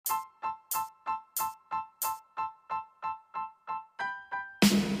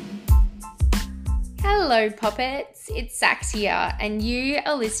Hello, puppets. It's Sax here, and you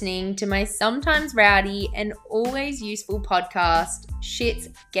are listening to my sometimes rowdy and always useful podcast, Shit's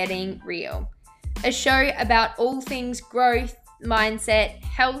Getting Real. A show about all things growth, mindset,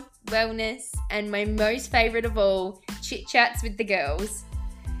 health, wellness, and my most favourite of all, chit chats with the girls.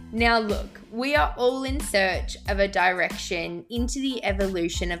 Now look, we are all in search of a direction into the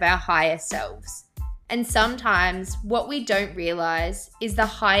evolution of our higher selves. And sometimes what we don't realize is the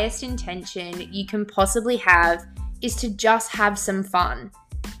highest intention you can possibly have is to just have some fun.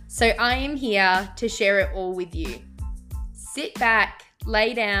 So I am here to share it all with you. Sit back,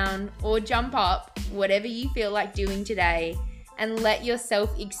 lay down, or jump up, whatever you feel like doing today, and let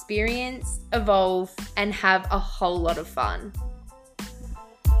yourself experience, evolve, and have a whole lot of fun.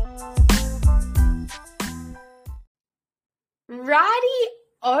 Righty.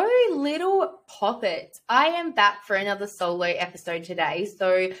 Oh, little poppet. I am back for another solo episode today.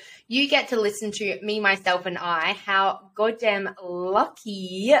 So you get to listen to me, myself, and I. How goddamn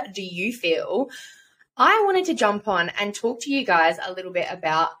lucky do you feel? I wanted to jump on and talk to you guys a little bit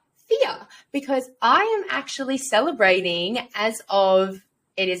about fear because I am actually celebrating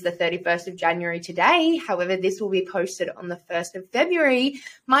it is the 31st of January today. However, this will be posted on the 1st of February,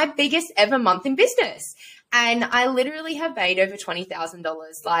 my biggest ever month in business. And I literally have made over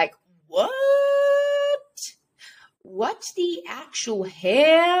 $20,000. Like, what? What the actual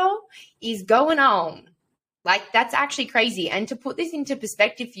hell is going on? Like, that's actually crazy. And to put this into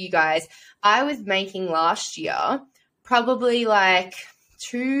perspective for you guys, I was making last year probably like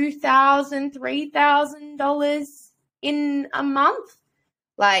 $2,000, $3,000 in a month.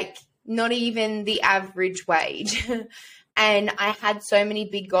 Like, not even the average wage. And I had so many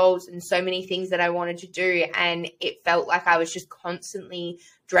big goals and so many things that I wanted to do. And it felt like I was just constantly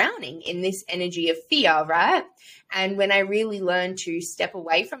drowning in this energy of fear, right? And when I really learned to step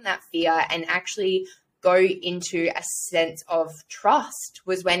away from that fear and actually go into a sense of trust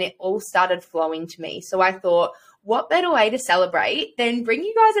was when it all started flowing to me. So I thought, what better way to celebrate than bring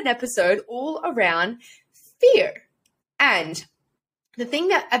you guys an episode all around fear? And the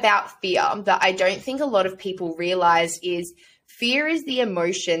thing about fear that I don't think a lot of people realize is fear is the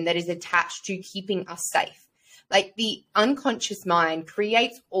emotion that is attached to keeping us safe. Like the unconscious mind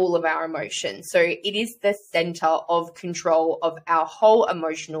creates all of our emotions. So it is the center of control of our whole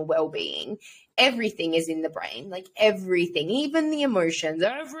emotional well-being. Everything is in the brain, like everything, even the emotions,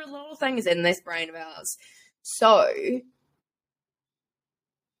 every little thing is in this brain of ours. So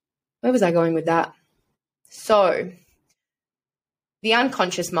where was I going with that? So the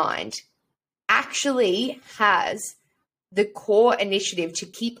unconscious mind actually has the core initiative to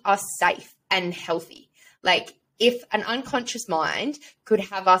keep us safe and healthy. Like if an unconscious mind could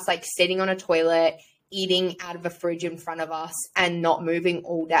have us like sitting on a toilet, eating out of a fridge in front of us and not moving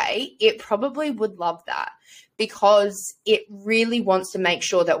all day, it probably would love that because it really wants to make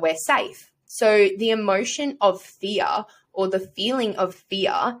sure that we're safe. So the emotion of fear or the feeling of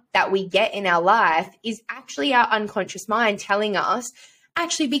fear that we get in our life is actually our unconscious mind telling us,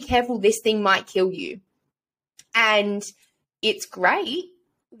 actually be careful, this thing might kill you. And it's great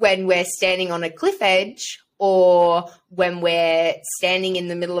when we're standing on a cliff edge or when we're standing in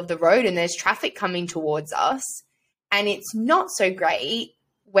the middle of the road and there's traffic coming towards us. And it's not so great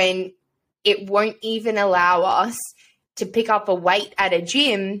when it won't even allow us to pick up a weight at a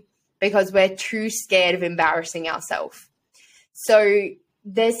gym because we're too scared of embarrassing ourselves. So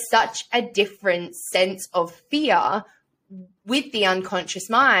there's such a different sense of fear with the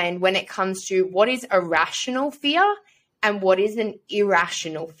unconscious mind when it comes to what is a rational fear and what is an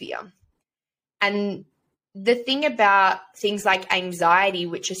irrational fear. And the thing about things like anxiety,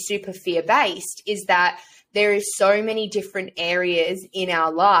 which are super fear-based, is that there is so many different areas in our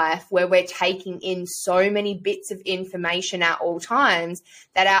life where we're taking in so many bits of information at all times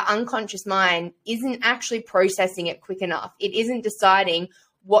that our unconscious mind isn't actually processing it quick enough. It isn't deciding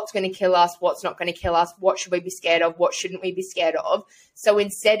what's going to kill us, what's not going to kill us, what should we be scared of, what shouldn't we be scared of. So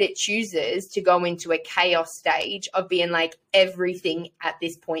instead it chooses to go into a chaos stage of being like, everything at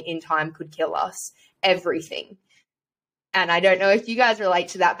this point in time could kill us, everything. And I don't know if you guys relate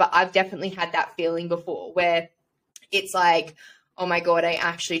to that, but I've definitely had that feeling before where it's like, oh my God, I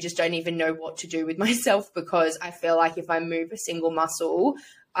actually just don't even know what to do with myself because I feel like if I move a single muscle,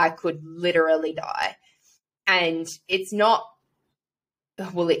 I could literally die. And it's not,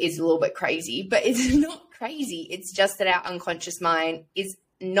 well, it is a little bit crazy, but it's not crazy. It's just that our unconscious mind is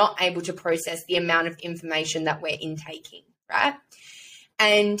not able to process the amount of information that we're intaking, right?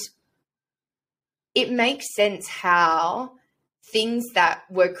 And it makes sense how things that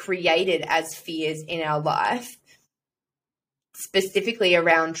were created as fears in our life, specifically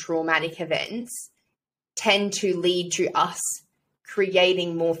around traumatic events, tend to lead to us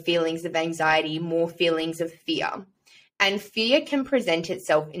creating more feelings of anxiety, more feelings of fear. And fear can present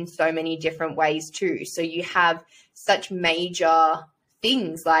itself in so many different ways too. So you have such major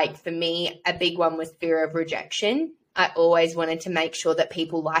things, like for me, a big one was fear of rejection. I always wanted to make sure that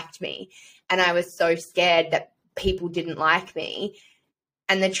people liked me. And I was so scared that people didn't like me.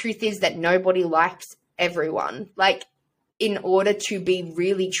 And the truth is that nobody likes everyone. Like, in order to be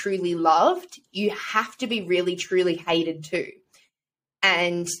really, truly loved, you have to be really, truly hated too.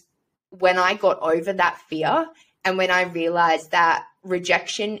 And when I got over that fear, and when I realized that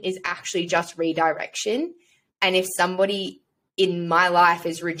rejection is actually just redirection, and if somebody in my life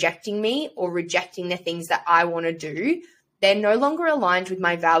is rejecting me or rejecting the things that I want to do, they're no longer aligned with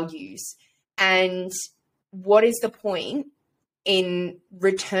my values. And what is the point in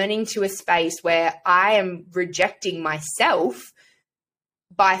returning to a space where I am rejecting myself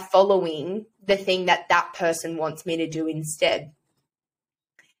by following the thing that that person wants me to do instead?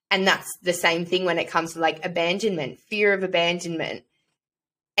 And that's the same thing when it comes to like abandonment, fear of abandonment.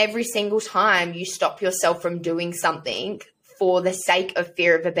 Every single time you stop yourself from doing something for the sake of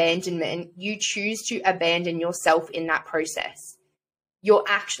fear of abandonment, you choose to abandon yourself in that process. You're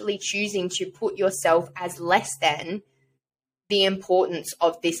actually choosing to put yourself as less than the importance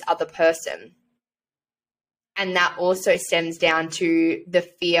of this other person. And that also stems down to the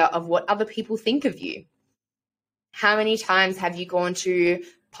fear of what other people think of you. How many times have you gone to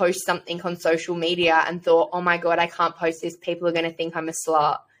post something on social media and thought, oh my God, I can't post this. People are going to think I'm a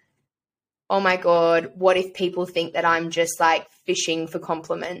slut. Oh my God, what if people think that I'm just like fishing for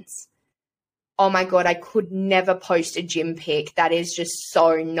compliments? Oh my God, I could never post a gym pic. That is just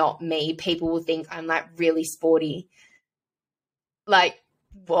so not me. People will think I'm like really sporty. Like,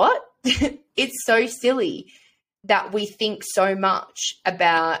 what? It's so silly that we think so much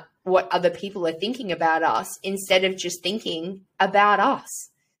about what other people are thinking about us instead of just thinking about us.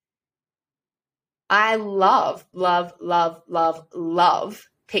 I love, love, love, love, love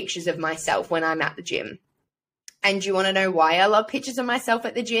pictures of myself when I'm at the gym. And do you want to know why I love pictures of myself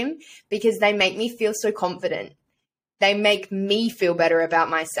at the gym? Because they make me feel so confident. They make me feel better about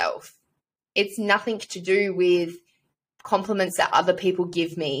myself. It's nothing to do with compliments that other people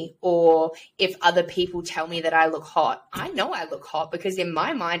give me, or if other people tell me that I look hot. I know I look hot because in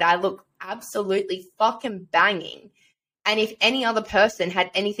my mind, I look absolutely fucking banging. And if any other person had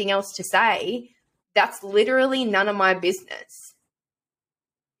anything else to say, that's literally none of my business.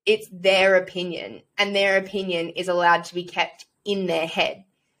 It's their opinion, and their opinion is allowed to be kept in their head.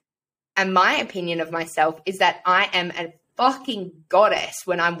 And my opinion of myself is that I am a fucking goddess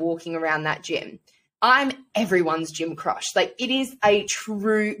when I'm walking around that gym. I'm everyone's gym crush. Like, it is a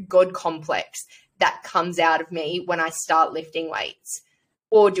true God complex that comes out of me when I start lifting weights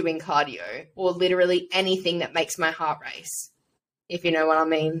or doing cardio or literally anything that makes my heart race, if you know what I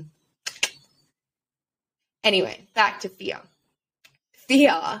mean. Anyway, back to fear.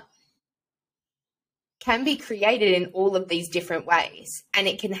 Fear can be created in all of these different ways, and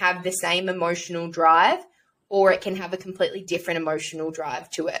it can have the same emotional drive, or it can have a completely different emotional drive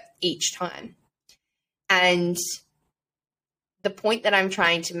to it each time. And the point that I'm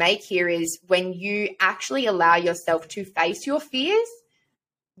trying to make here is when you actually allow yourself to face your fears,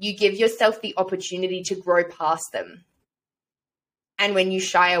 you give yourself the opportunity to grow past them. And when you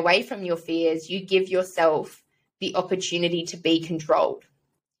shy away from your fears, you give yourself the opportunity to be controlled.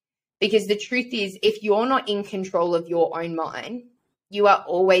 Because the truth is, if you're not in control of your own mind, you are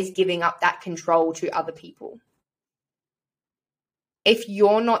always giving up that control to other people. If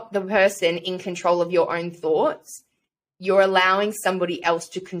you're not the person in control of your own thoughts, you're allowing somebody else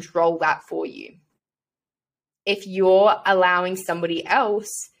to control that for you. If you're allowing somebody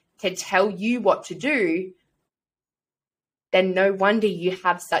else to tell you what to do, then no wonder you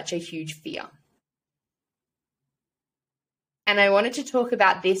have such a huge fear. And I wanted to talk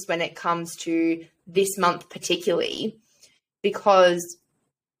about this when it comes to this month particularly, because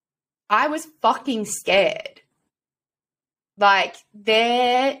I was fucking scared. Like,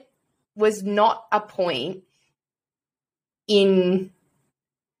 there was not a point in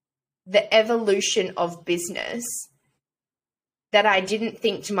the evolution of business that I didn't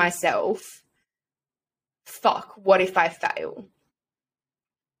think to myself, fuck, what if I fail?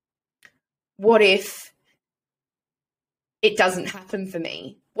 What if it doesn't happen for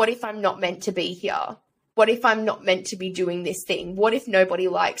me? What if I'm not meant to be here? What if I'm not meant to be doing this thing? What if nobody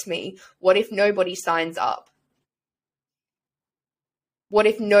likes me? What if nobody signs up? What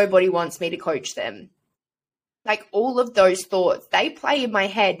if nobody wants me to coach them? Like, all of those thoughts, they play in my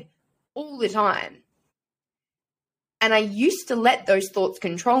head all the time. And I used to let those thoughts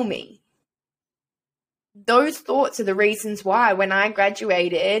control me. those thoughts are the reasons why when I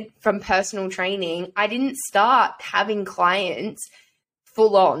graduated from personal training, I didn't start having clients,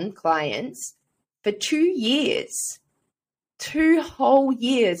 full-on clients, for 2 years, 2 whole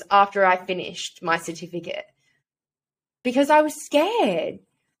years after I finished my certificate, because I was scared.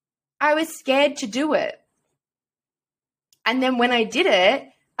 I was scared to do it. And then when I did it,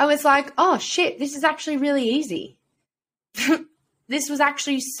 I was like, oh shit, this is actually really easy. This was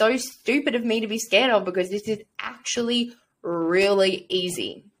actually so stupid of me to be scared of, because this is actually really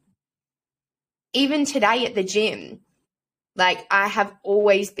easy. Even today at the gym, like, I have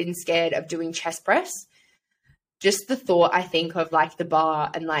always been scared of doing chest press. Just the thought, I think, of like the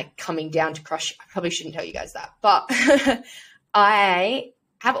bar and like coming down to crush. I probably shouldn't tell you guys that, but I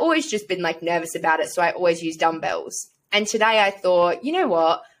have always just been like nervous about it. So I always use dumbbells. And today I thought, you know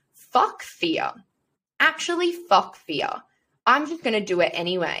what? Fuck fear. Actually, fuck fear. I'm just going to do it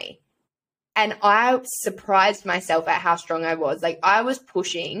anyway. And I surprised myself at how strong I was. Like, I was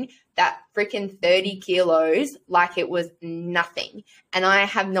pushing that freaking 30 kilos like it was nothing. And I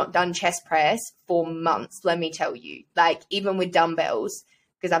have not done chest press for months, let me tell you. Like, even with dumbbells,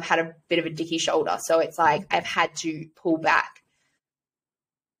 because I've had a bit of a dicky shoulder. So it's like I've had to pull back.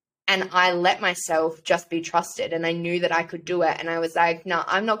 And I let myself just be trusted. And I knew that I could do it. And I was like, no,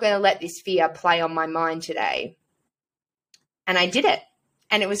 I'm not going to let this fear play on my mind today. And I did it.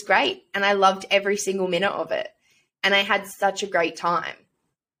 And it was great. And I loved every single minute of it. And I had such a great time.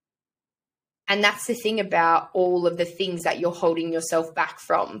 And that's the thing about all of the things that you're holding yourself back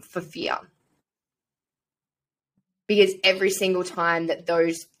from for fear. Because every single time that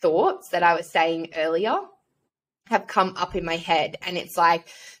those thoughts that I was saying earlier have come up in my head, and it's like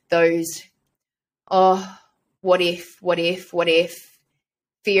those, oh, what if,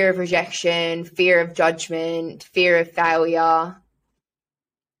 fear of rejection, fear of judgment, fear of failure.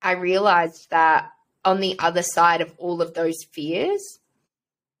 I realized that on the other side of all of those fears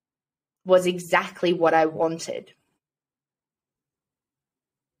was exactly what I wanted.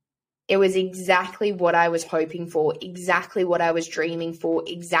 It was exactly what I was hoping for, exactly what I was dreaming for,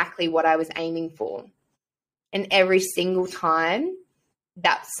 exactly what I was aiming for. And every single time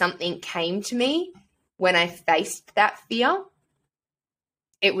that something came to me, when I faced that fear,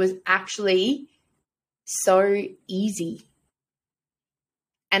 it was actually so easy.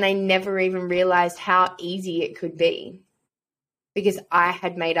 And I never even realized how easy it could be, because I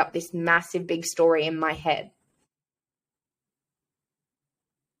had made up this massive big story in my head.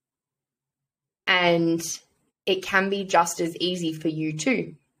 And it can be just as easy for you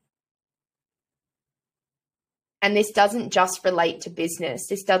too. And this doesn't just relate to business.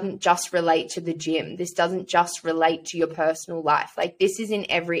 This doesn't just relate to the gym. This doesn't just relate to your personal life. Like, this is in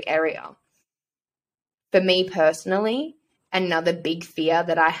every area. For me personally, another big fear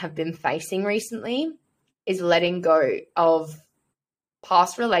that I have been facing recently is letting go of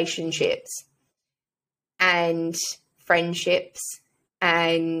past relationships and friendships,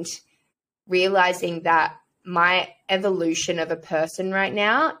 and realizing that my evolution of a person right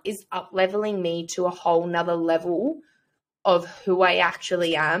now is up-leveling me to a whole nother level of who I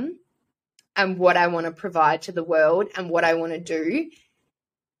actually am and what I want to provide to the world and what I want to do.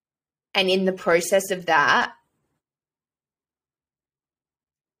 And in the process of that,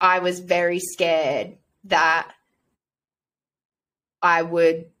 I was very scared that I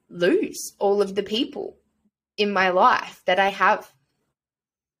would lose all of the people in my life that I have.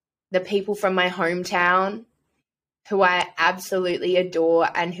 The people from my hometown who I absolutely adore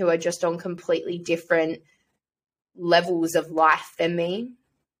and who are just on completely different levels of life than me.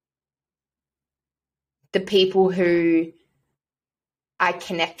 The people who I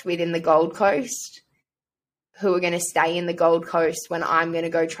connect with in the Gold Coast, who are going to stay in the Gold Coast when I'm going to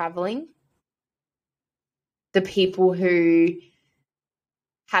go traveling. The people who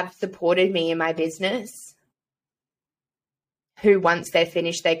have supported me in my business, who once they've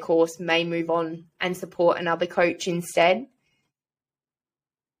finished their course may move on and support another coach instead.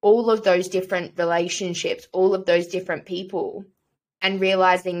 All of those different relationships, all of those different people, and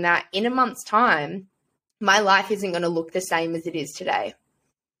realizing that in a month's time, my life isn't going to look the same as it is today.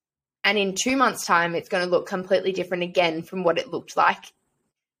 And in 2 months' time, it's going to look completely different again from what it looked like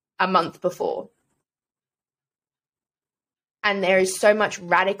a month before. And there is so much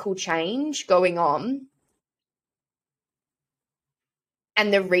radical change going on.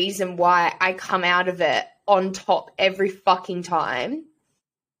 And the reason why I come out of it on top every fucking time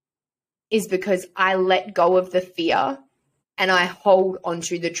is because I let go of the fear and I hold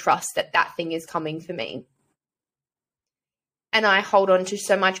onto the trust that that thing is coming for me. And I hold on to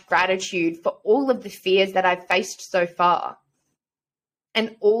so much gratitude for all of the fears that I've faced so far.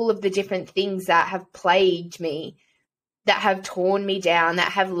 and all of the different things that have plagued me, that have torn me down,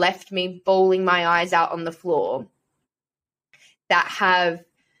 that have left me bawling my eyes out on the floor, that have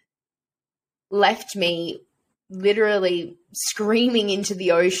left me literally screaming into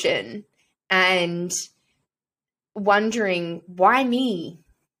the ocean and wondering, why me?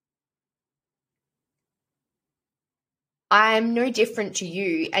 I'm no different to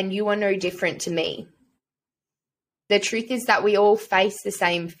you, and you are no different to me. The truth is that we all face the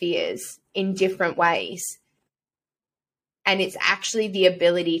same fears in different ways. And it's actually the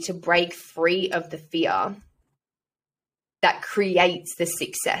ability to break free of the fear that creates the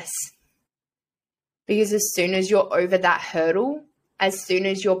success. Because as soon as you're over that hurdle, as soon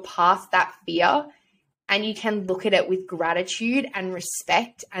as you're past that fear, and you can look at it with gratitude and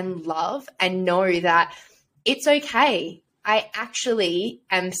respect and love and know that it's okay, I actually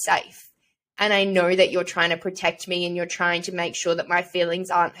am safe. And I know that you're trying to protect me and you're trying to make sure that my feelings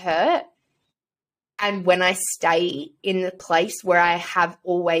aren't hurt. And when I stay in the place where I have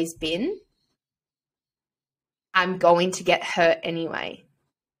always been, I'm going to get hurt anyway.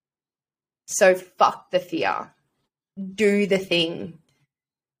 So fuck the fear. Do the thing.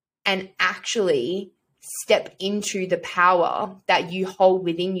 And actually step into the power that you hold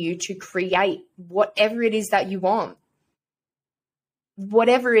within you to create whatever it is that you want.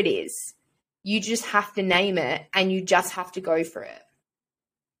 Whatever it is, you just have to name it and you just have to go for it.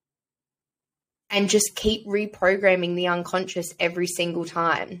 And just keep reprogramming the unconscious every single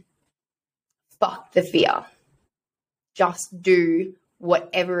time. Fuck the fear. Just do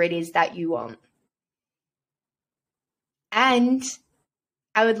whatever it is that you want. And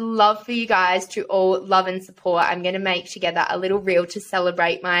I would love for you guys to all love and support. I'm going to make together a little reel to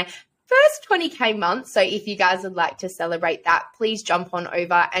celebrate my first 20K month. So if you guys would like to celebrate that, please jump on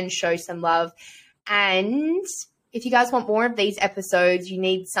over and show some love. And if you guys want more of these episodes, you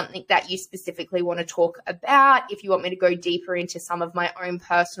need something that you specifically want to talk about, if you want me to go deeper into some of my own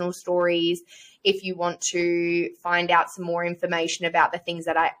personal stories, if you want to find out some more information about the things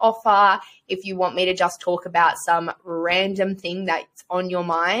that I offer, if you want me to just talk about some random thing that's on your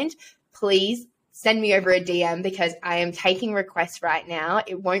mind, please send me over a DM, because I am taking requests right now.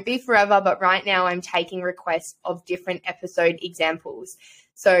 It won't be forever, but right now I'm taking requests of different episode examples.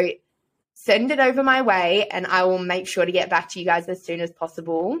 So send it over my way and I will make sure to get back to you guys as soon as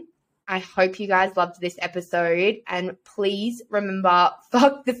possible. I hope you guys loved this episode, and please remember,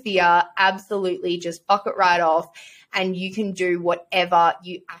 fuck the fear. Absolutely, just fuck it right off, and you can do whatever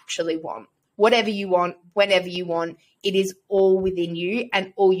you actually want. Whatever you want, whenever you want. It is all within you,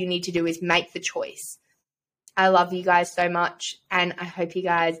 and all you need to do is make the choice. I love you guys so much, and I hope you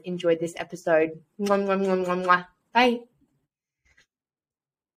guys enjoyed this episode. Mwah, mwah, mwah, mwah, mwah. Bye.